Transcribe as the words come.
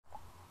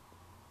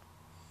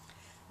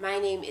My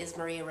name is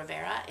Maria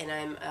Rivera, and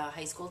I'm a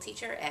high school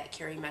teacher at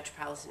Cary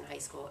Metropolitan High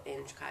School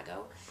in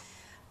Chicago.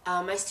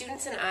 My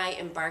students and I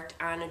embarked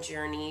on a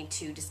journey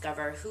to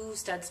discover who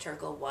Studs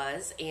Terkel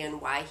was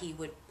and why he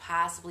would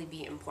possibly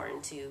be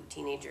important to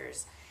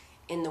teenagers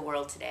in the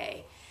world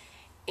today.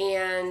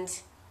 And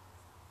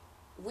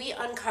we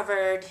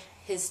uncovered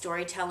his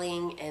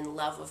storytelling and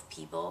love of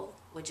people,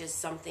 which is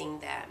something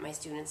that my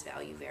students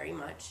value very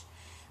much,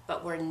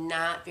 but we're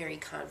not very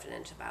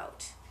confident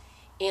about.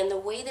 And the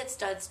way that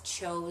Studs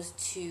chose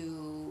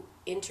to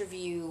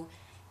interview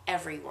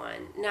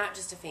everyone, not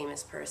just a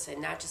famous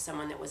person, not just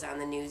someone that was on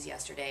the news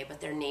yesterday,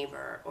 but their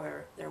neighbor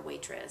or their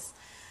waitress,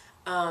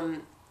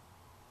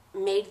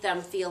 made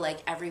them feel like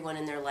everyone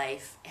in their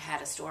life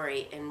had a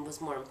story and was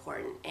more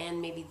important,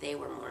 and maybe they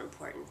were more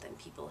important than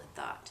people had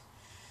thought.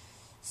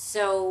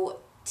 So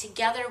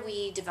together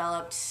we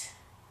developed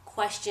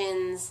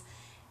questions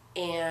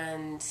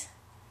and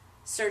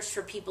searched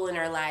for people in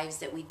our lives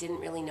that we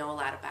didn't really know a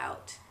lot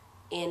about.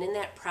 And in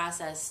that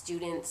process,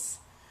 students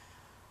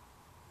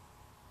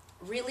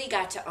really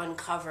got to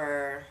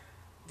uncover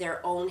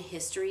their own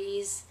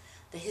histories,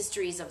 the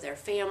histories of their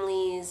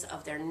families,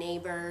 of their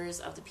neighbors,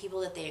 of the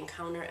people that they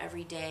encounter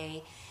every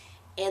day.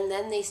 And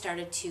then they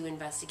started to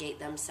investigate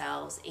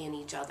themselves and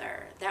each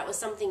other. That was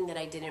something that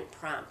I didn't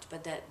prompt,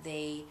 but that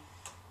they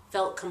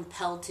felt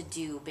compelled to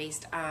do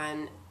based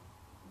on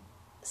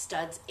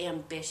Stud's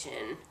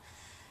ambition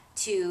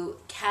to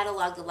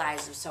catalog the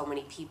lives of so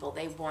many people.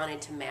 They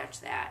wanted to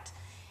match that.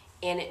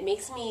 And it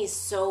makes me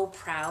so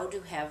proud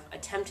to have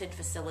attempted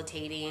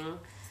facilitating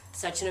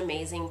such an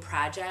amazing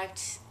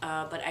project.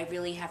 But I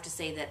really have to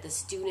say that the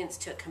students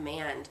took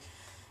command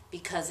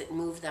because it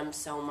moved them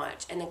so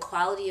much. And the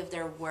quality of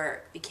their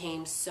work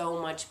became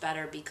so much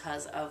better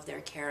because of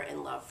their care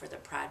and love for the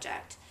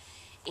project.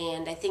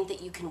 And I think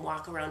that you can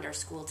walk around our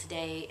school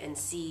today and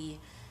see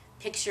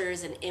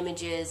pictures and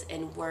images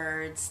and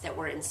words that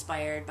were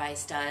inspired by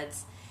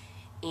Studs,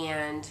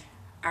 and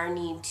our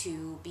need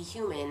to be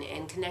human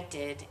and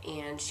connected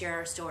and share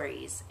our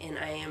stories. And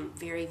I am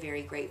very,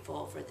 very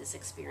grateful for this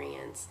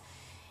experience.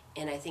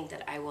 And I think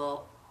that I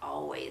will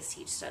always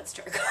teach Studs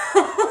Terkel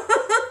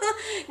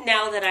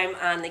now that I'm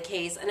on the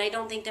case. And I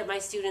don't think that my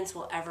students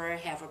will ever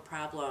have a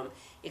problem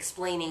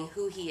explaining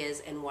who he is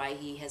and why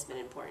he has been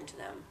important to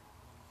them.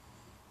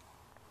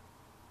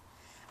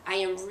 I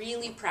am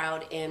really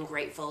proud and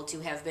grateful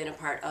to have been a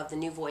part of the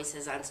New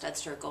Voices on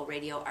Studs Terkel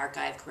Radio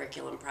Archive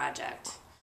Curriculum Project.